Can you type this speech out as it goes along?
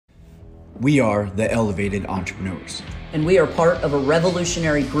We are the Elevated Entrepreneurs. And we are part of a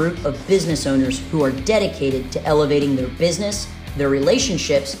revolutionary group of business owners who are dedicated to elevating their business, their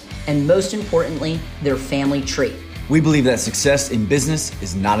relationships, and most importantly, their family tree. We believe that success in business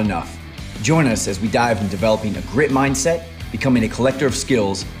is not enough. Join us as we dive into developing a grit mindset, becoming a collector of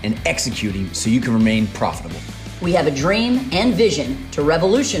skills, and executing so you can remain profitable. We have a dream and vision to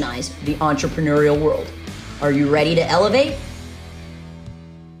revolutionize the entrepreneurial world. Are you ready to elevate?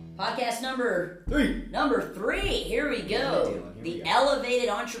 Podcast number three. Here we go. The Elevated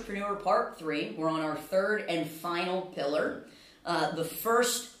Entrepreneur Part 3. We're on our third and final pillar. The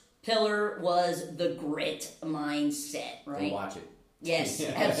first pillar was the grit mindset, right? Go watch it. Yes,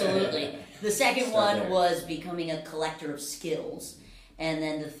 absolutely. The second one was becoming a collector of skills. And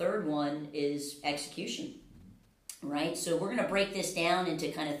then the third one is execution, right? So we're going to break this down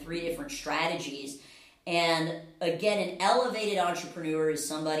into kind of three different strategies. And again, an elevated entrepreneur is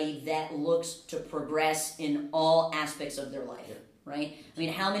somebody that looks to progress in all aspects of their life, right? I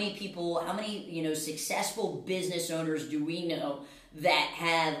mean, how many successful business owners do we know that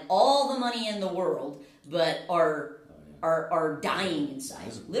have all the money in the world, but are dying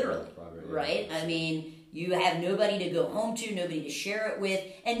inside, literally, right? I mean, you have nobody to go home to, nobody to share it with,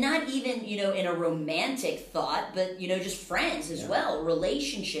 and not even, in a romantic thought, but, just friends as well,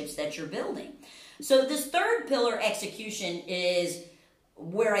 relationships that you're building. So this third pillar, execution, is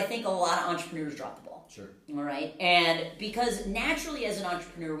where I think a lot of entrepreneurs drop the ball. Sure. All right? And because naturally as an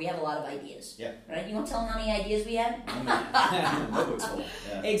entrepreneur, we have a lot of ideas. Yeah. Right? You want to tell them how many ideas we have?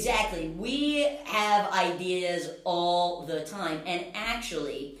 Yeah. Exactly. We have ideas all the time. And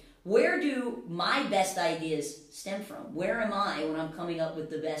actually, where do my best ideas stem from? Where am I when I'm coming up with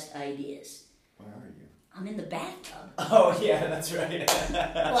the best ideas? Where are you? I'm in the bathtub. Oh, yeah, that's right.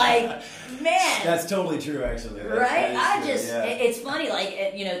 Man. That's totally true, actually. Right? It's funny,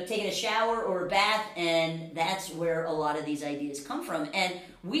 taking a shower or a bath, and that's where a lot of these ideas come from. And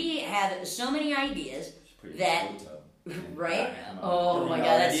we have so many ideas that... Right? Oh my God,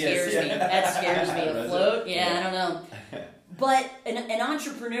 that scares me. That scares me. A float? Yeah, I don't know. But an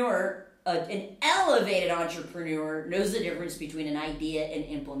entrepreneur, an elevated entrepreneur, knows the difference between an idea and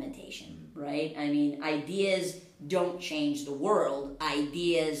implementation. Right? I mean, ideas don't change the world.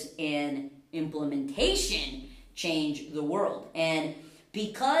 Ideas and implementation change the world. And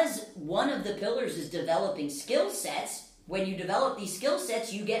because one of the pillars is developing skill sets, when you develop these skill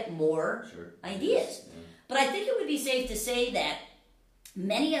sets, you get more ideas. Yeah. But I think it would be safe to say that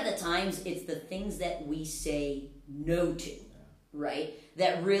many of the times it's the things that we say no to, right,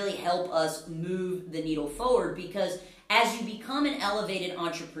 that really help us move the needle forward, because as you become an elevated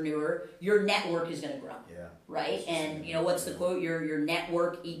entrepreneur, your network is going to grow, right? And what's the quote? Your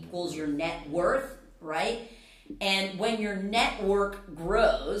network equals your net worth, right? And when your network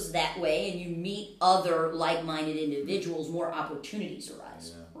grows that way and you meet other like-minded individuals, more opportunities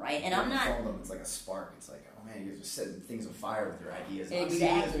arise, right? And I'm not... It's like a spark. It's like, oh man, you're just setting things on fire with your ideas.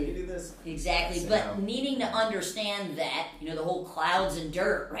 Exactly. You can do this. Exactly. But needing to understand that, the whole clouds and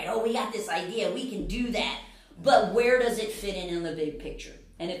dirt, right? Oh, we got this idea. We can do that. But where does it fit in the big picture?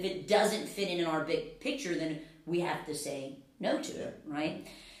 And if it doesn't fit in our big picture, then we have to say no to it, right?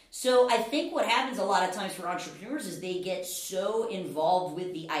 So I think what happens a lot of times for entrepreneurs is they get so involved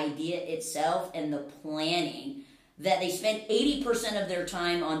with the idea itself and the planning that they spend 80% of their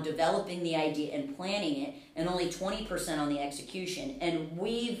time on developing the idea and planning it, and only 20% on the execution. And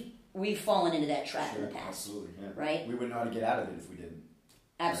we've fallen into that trap in the past. Absolutely, right? We wouldn't know how to get out of it if we didn't.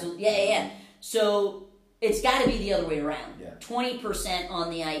 Absolutely, yeah. So it's got to be the other way around. 20%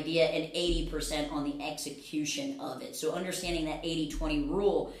 on the idea and 80% on the execution of it. So understanding that 80-20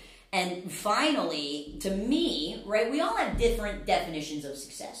 rule. And finally, to me, right, we all have different definitions of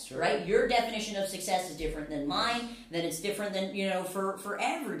success, right? Your definition of success is different than mine, then it's different than, for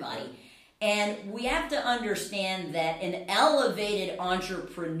everybody. And we have to understand that an elevated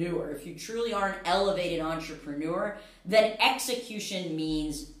entrepreneur, if you truly are an elevated entrepreneur, then execution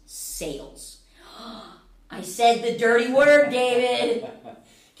means sales. I said the dirty word, David.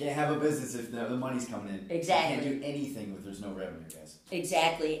 Can't have a business if the money's coming in. Exactly. You can't do anything if there's no revenue, guys.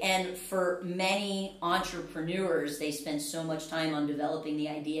 Exactly. And for many entrepreneurs, they spend so much time on developing the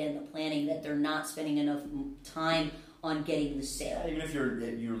idea and the planning that they're not spending enough time on getting the sale. Yeah, even if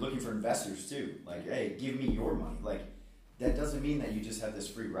you're looking for investors too, like, hey, give me your money. Like, that doesn't mean that you just have this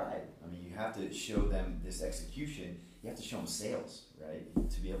free ride. I mean, you have to show them this execution. You have to show them sales, right?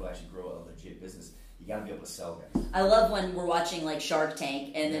 To be able to actually grow a legit business. You gotta be able to sell guys. I love when we're watching like Shark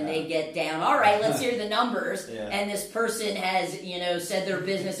Tank and then they get down, all right, let's hear the numbers. And this person has, said their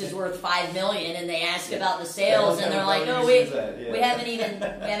business is worth $5 million and they ask about the sales and they're like, oh, we haven't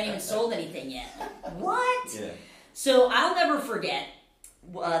even sold anything yet. What? Yeah. So I'll never forget,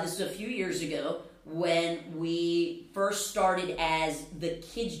 this was a few years ago, when we first started as the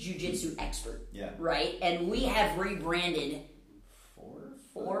Kids Jiu-Jitsu Expert. Yeah. Right? And we have rebranded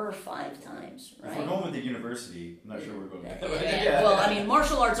 4 or 5 times, right? If we're going with the university, I'm not sure we're going back. Well, I mean,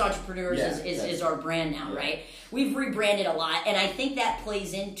 Martial Arts Entrepreneurs is our brand now, right? We've rebranded a lot, and I think that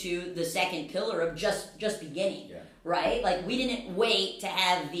plays into the second pillar of just beginning, right? Like, we didn't wait to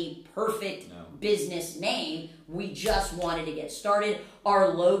have the perfect business name. We just wanted to get started. Our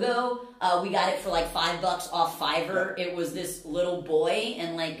logo, we got it for like $5 off Fiverr. It was this little boy,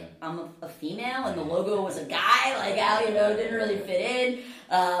 and I'm a female, and the logo was a guy. Like, how didn't really fit in.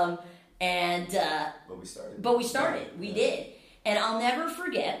 But we started. We did, and I'll never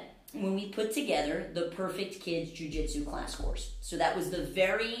forget when we put together the Perfect Kids Jiu-Jitsu class course. So that was the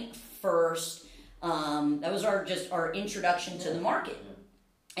very first. That was our introduction to the market.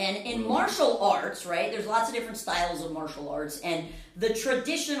 And in martial arts, right, there's lots of different styles of martial arts, and the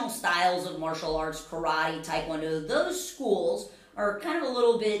traditional styles of martial arts, karate, taekwondo, those schools are kind of a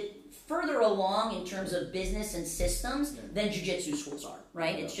little bit further along in terms of business and systems than jiu-jitsu schools are,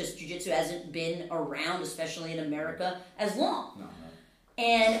 right? It's just jiu-jitsu hasn't been around, especially in America, as long.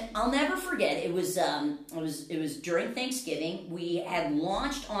 And I'll never forget, it was during Thanksgiving. We had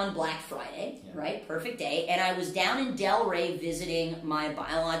launched on Black Friday, right? Perfect day. And I was down in Delray visiting my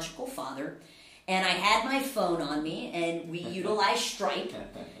biological father. And I had my phone on me, and we utilized Stripe,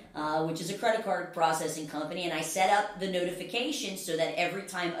 which is a credit card processing company. And I set up the notification so that every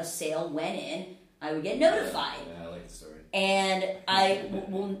time a sale went in, I would get notified. Yeah, I like the story. And I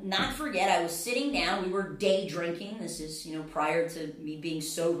will not forget, I was sitting down. We were day drinking. This is, prior to me being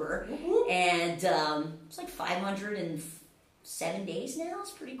sober. And it's like 507 days now.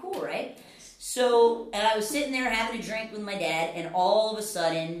 It's pretty cool, right? So, and I was sitting there having a drink with my dad, and all of a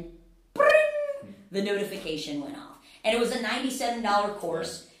sudden, bring, the notification went off. And it was a $97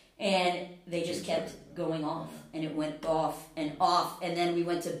 course, and they just kept going off. And it went off, and then we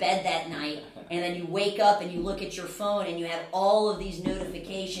went to bed that night, and then you wake up and you look at your phone and you have all of these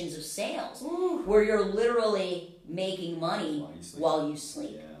notifications of sales where you're literally making money while you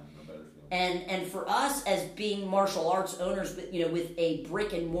sleep. Yeah, no better feeling. And for us as being martial arts owners, with a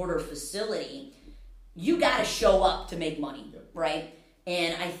brick and mortar facility, you got to show up to make money, right?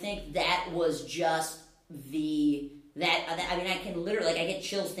 And I think that was just I can literally, I get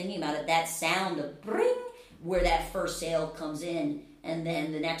chills thinking about it. That sound of bring, where that first sale comes in, and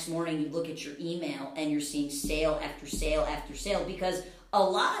then the next morning you look at your email and you're seeing sale after sale after sale, because a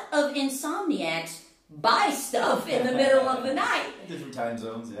lot of insomniacs buy stuff in the middle of the night. Different time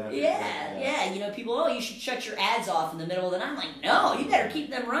zones, People, you should shut your ads off in the middle of the night. I'm like, no, you better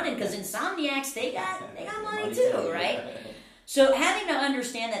keep them running, because insomniacs, they got money too, right? So having to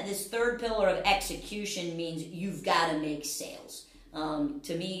understand that this third pillar of execution means you've got to make sales.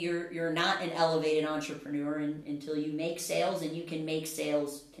 To me, you're not an elevated entrepreneur until you make sales, and you can make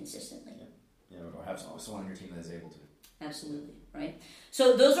sales consistently. Or have someone on your team that is able to. Absolutely, right?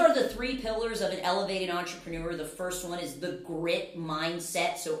 So those are the 3 pillars of an elevated entrepreneur. The first one is the grit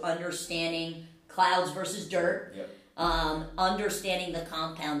mindset, so understanding clouds versus dirt, understanding the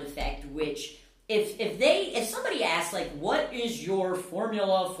compound effect, which if somebody asks, like, what is your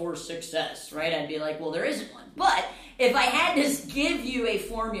formula for success, right? I'd be like, well, there isn't one. But if I had to give you a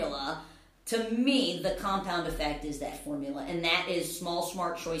formula, to me, the compound effect is that formula. And that is small,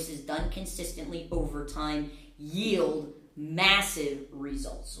 smart choices done consistently over time yield massive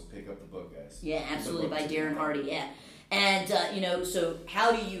results. So pick up the book, guys. Yeah, absolutely, by Darren Hardy, yeah. And, so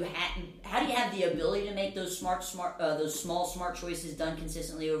how do you have the ability to make those those small, smart choices done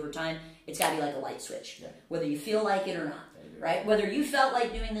consistently over time? It's got to be like a light switch, whether you feel like it or not, right? Whether you felt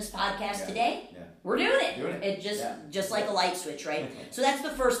like doing this podcast today, we're doing it. It just like a light switch, right? So that's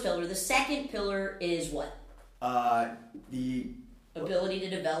the first pillar. The second pillar is what? The ability to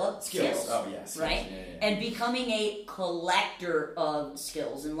develop skills. Oh, yes. Right? Yeah. And becoming a collector of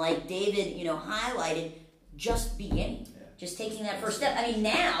skills. And like David, highlighted, just beginning. Yeah. Just taking that first step. I mean,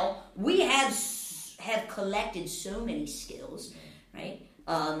 now we have collected so many skills, right?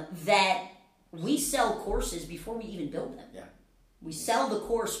 That we sell courses before we even build them. Yeah. We sell the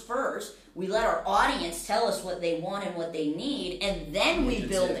course first. We let our audience tell us what they want and what they need, and then we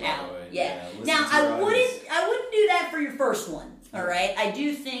build out. Yeah. Now, I wouldn't do that for your first one. All right. I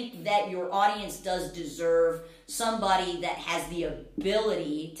do think that your audience does deserve somebody that has the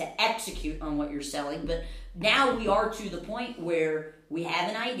ability to execute on what you're selling. But now we are to the point where we have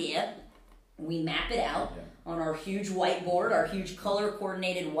an idea, we map it out on our huge whiteboard, our huge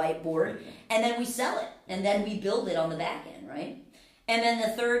color-coordinated whiteboard, and then we sell it, and then we build it on the back end, right? And then the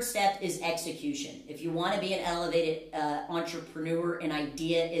third step is execution. If you want to be an elevated entrepreneur, an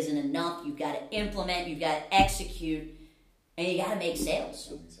idea isn't enough. You've got to implement, you've got to execute, and you got to make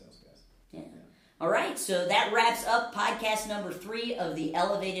sales. Yeah. All right, so that wraps up podcast number 3 of The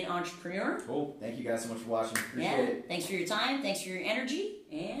Elevated Entrepreneur. Cool. Thank you guys so much for watching. Appreciate it. Thanks for your time. Thanks for your energy.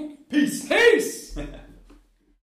 And peace. Peace.